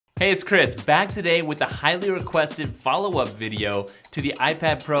Hey, it's Chris, back today with the highly requested follow-up video to the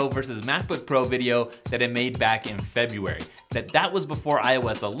iPad Pro versus MacBook Pro video that I made back in February. That was before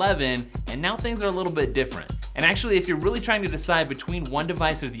iOS 11, and now things are a little bit different. And actually, if you're really trying to decide between one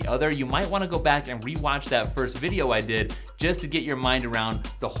device or the other, you might want to go back and rewatch that first video I did just to get your mind around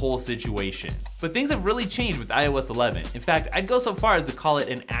the whole situation. But things have really changed with iOS 11. In fact, I'd go so far as to call it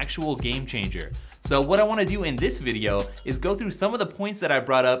an actual game changer. So what I want to do in this video is go through some of the points that I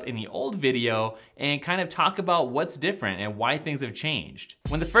brought up in the old video and kind of talk about what's different and why things have changed.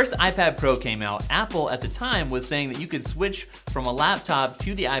 When the first iPad Pro came out, Apple at the time was saying that you could switch from a laptop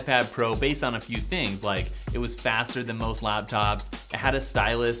to the iPad Pro based on a few things, like it was faster than most laptops, it had a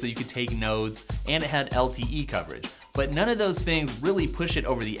stylus so you could take notes, and it had LTE coverage. But none of those things really push it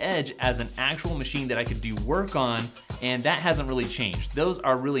over the edge as an actual machine that I could do work on, and that hasn't really changed. Those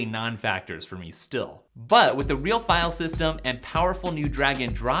are really non-factors for me still. But with the real file system and powerful new drag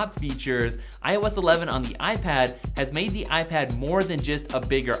and drop features, iOS 11 on the iPad has made the iPad more than just a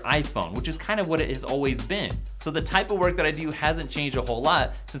bigger iPhone, which is kind of what it has always been. So the type of work that I do hasn't changed a whole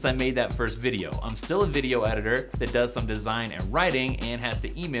lot since I made that first video. I'm still a video editor that does some design and writing and has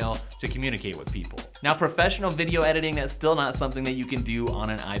to email to communicate with people. Now, professional video editing, that's still not something that you can do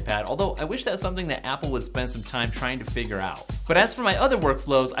on an iPad, although I wish that's something that Apple would spend some time trying to figure out. But as for my other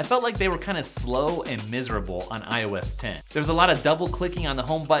workflows, I felt like they were kind of slow and miserable on iOS 10. There was a lot of double clicking on the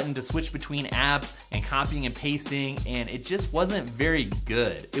home button to switch between apps and copying and pasting, and it just wasn't very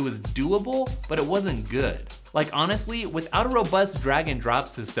good. It was doable, but it wasn't good. Like honestly, without a robust drag and drop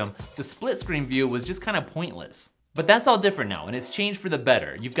system, the split screen view was just kind of pointless. But that's all different now, and it's changed for the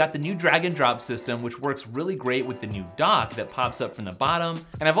better. You've got the new drag and drop system, which works really great with the new dock that pops up from the bottom.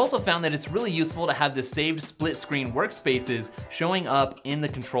 And I've also found that it's really useful to have the saved split screen workspaces showing up in the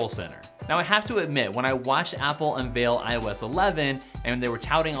control center. Now I have to admit, when I watched Apple unveil iOS 11 and they were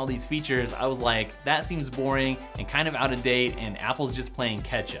touting all these features, I was like, that seems boring and kind of out of date, and Apple's just playing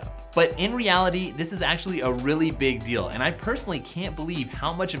catch up. But in reality, this is actually a really big deal, and I personally can't believe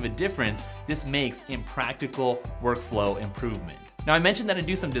how much of a difference this makes in practical workflow improvement. Now I mentioned that I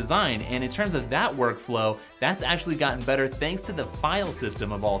do some design, and in terms of that workflow, that's actually gotten better thanks to the file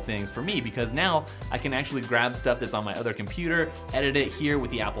system of all things for me, because now I can actually grab stuff that's on my other computer, edit it here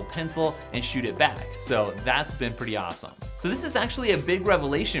with the Apple Pencil, and shoot it back. So that's been pretty awesome. So this is actually a big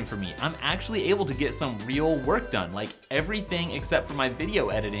revelation for me. I'm actually able to get some real work done, like everything except for my video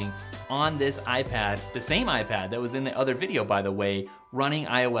editing on this iPad, the same iPad that was in the other video, by the way, running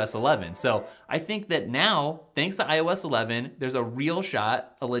iOS 11. So I think that now, thanks to iOS 11, there's a real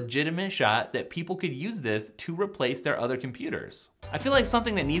shot, a legitimate shot that people could use this to replace their other computers. I feel like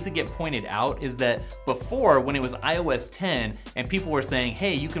something that needs to get pointed out is that before, when it was iOS 10 and people were saying,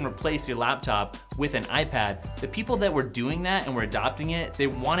 hey, you can replace your laptop with an iPad, the people that were doing that and were adopting it, they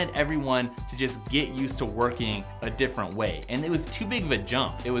wanted everyone to just get used to working a different way. And it was too big of a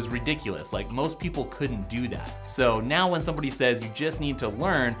jump. It was ridiculous. Like, most people couldn't do that. So now when somebody says you just need to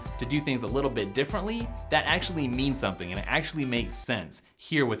learn to do things a little bit differently, that actually means something, and it actually makes sense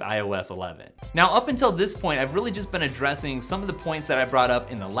here with iOS 11. Now, up until this point, I've really just been addressing some of the points that I brought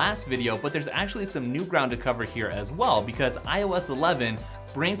up in the last video, but there's actually some new ground to cover here as well, because iOS 11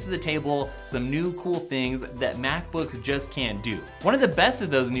 brings to the table some new cool things that MacBooks just can't do. One of the best of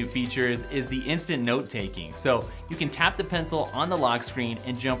those new features is the instant note taking. So you can tap the pencil on the lock screen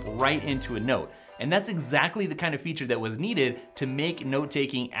and jump right into a note. And that's exactly the kind of feature that was needed to make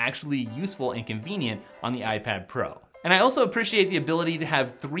note-taking actually useful and convenient on the iPad Pro. And I also appreciate the ability to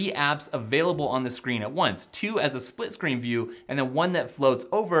have 3 apps available on the screen at once, 2 as a split screen view, and then 1 that floats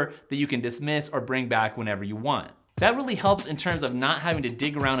over that you can dismiss or bring back whenever you want. That really helps in terms of not having to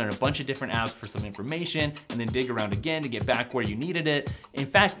dig around in a bunch of different apps for some information and then dig around again to get back where you needed it. In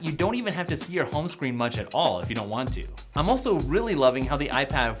fact, you don't even have to see your home screen much at all if you don't want to. I'm also really loving how the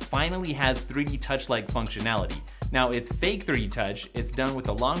iPad finally has 3D touch-like functionality. Now, it's fake 3D touch, it's done with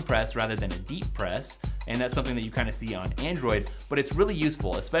a long press rather than a deep press, and that's something that you kind of see on Android, but it's really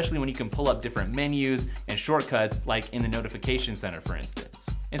useful, especially when you can pull up different menus and shortcuts, like in the notification center, for instance.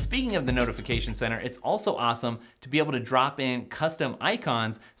 And speaking of the notification center, it's also awesome to be able to drop in custom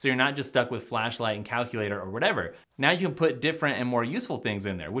icons so you're not just stuck with flashlight and calculator or whatever. Now you can put different and more useful things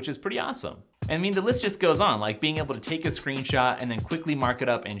in there, which is pretty awesome. And I mean, the list just goes on, like being able to take a screenshot and then quickly mark it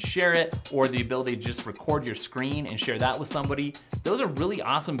up and share it, or the ability to just record your screen and share that with somebody. Those are really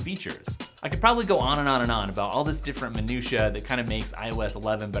awesome features. I could probably go on and on and on about all this different minutia that kind of makes iOS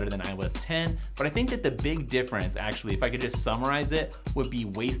 11 better than iOS 10, but I think that the big difference, actually, if I could just summarize it, would be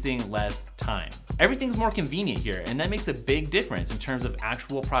wasting less time. Everything's more convenient here, and that makes a big difference in terms of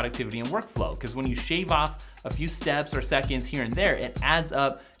actual productivity and workflow, because when you shave off a few steps or seconds here and there, it adds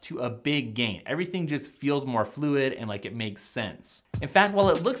up to a big gain. Everything just feels more fluid and like it makes sense. In fact, while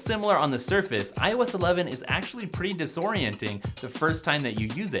it looks similar on the surface, iOS 11 is actually pretty disorienting the first time that you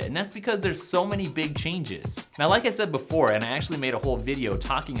use it, and that's because there's so many big changes. Now, like I said before, and I actually made a whole video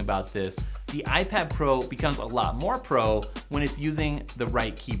talking about this, the iPad Pro becomes a lot more pro when it's using the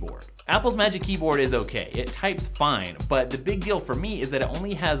right keyboard. Apple's Magic Keyboard is okay, it types fine, but the big deal for me is that it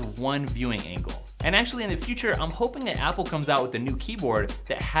only has one viewing angle. And actually in the future, I'm hoping that Apple comes out with a new keyboard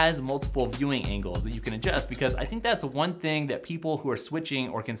that has multiple viewing angles that you can adjust, because I think that's one thing that people who are switching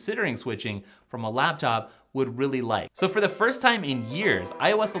or considering switching from a laptop would really like. So for the first time in years,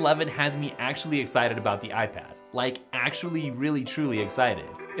 iOS 11 has me actually excited about the iPad. Like actually really truly excited.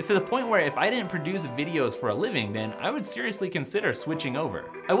 It's to the point where if I didn't produce videos for a living, then I would seriously consider switching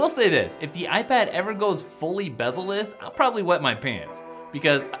over. I will say this, if the iPad ever goes fully bezel-less, I'll probably wet my pants,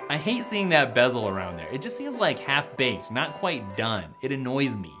 because I hate seeing that bezel around there. It just seems like half-baked, not quite done. It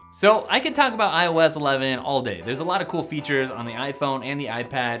annoys me. So I could talk about iOS 11 all day. There's a lot of cool features on the iPhone and the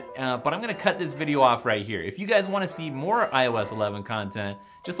iPad, but I'm gonna cut this video off right here. If you guys wanna see more iOS 11 content,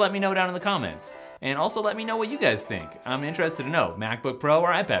 just let me know down in the comments. And also let me know what you guys think. I'm interested to know, MacBook Pro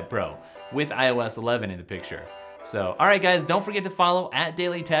or iPad Pro with iOS 11 in the picture. So, all right guys, don't forget to follow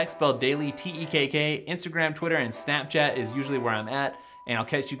 @DailyTech, spelled Daily T-E-K-K. Instagram, Twitter, and Snapchat is usually where I'm at. And I'll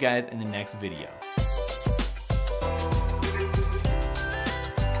catch you guys in the next video.